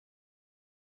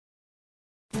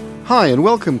Hi and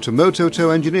welcome to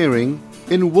Mototow Engineering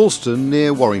in Woolston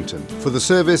near Warrington for the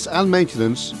service and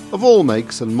maintenance of all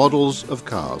makes and models of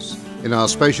cars. In our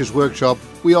spacious workshop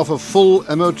we offer full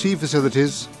MOT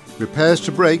facilities, repairs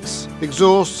to brakes,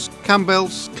 exhausts, cam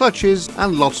belts, clutches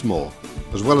and lots more.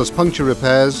 As well as puncture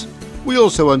repairs, we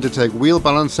also undertake wheel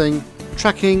balancing,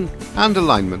 tracking and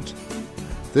alignment.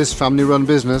 This family-run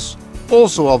business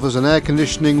also offers an air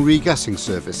conditioning regassing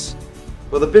service.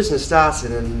 Well, the business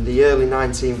started in the early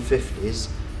 1950s.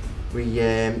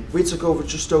 We took over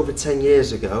just over 10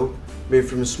 years ago, moved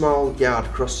from a small yard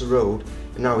across the road,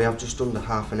 and now we have just under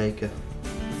half an acre.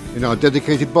 In our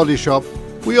dedicated body shop,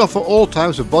 we offer all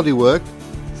types of bodywork,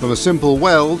 from a simple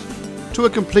weld to a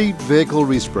complete vehicle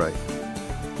respray.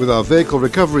 With our vehicle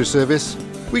recovery service,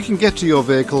 we can get to your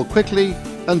vehicle quickly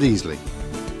and easily.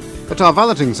 At our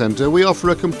valeting centre, we offer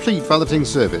a complete valeting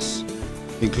service,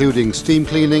 including steam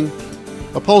cleaning,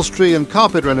 upholstery and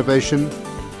carpet renovation,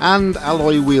 and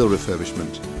alloy wheel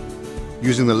refurbishment.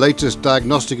 Using the latest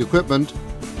diagnostic equipment,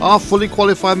 our fully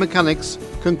qualified mechanics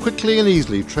can quickly and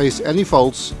easily trace any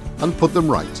faults and put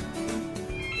them right.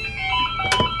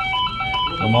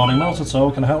 Good morning,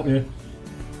 Mototow, can I help you?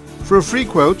 For a free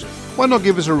quote, why not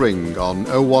give us a ring on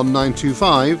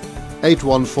 01925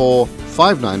 814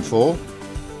 594,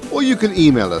 or you can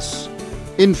email us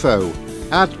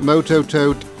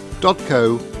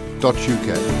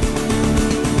info@mototow.co.uk.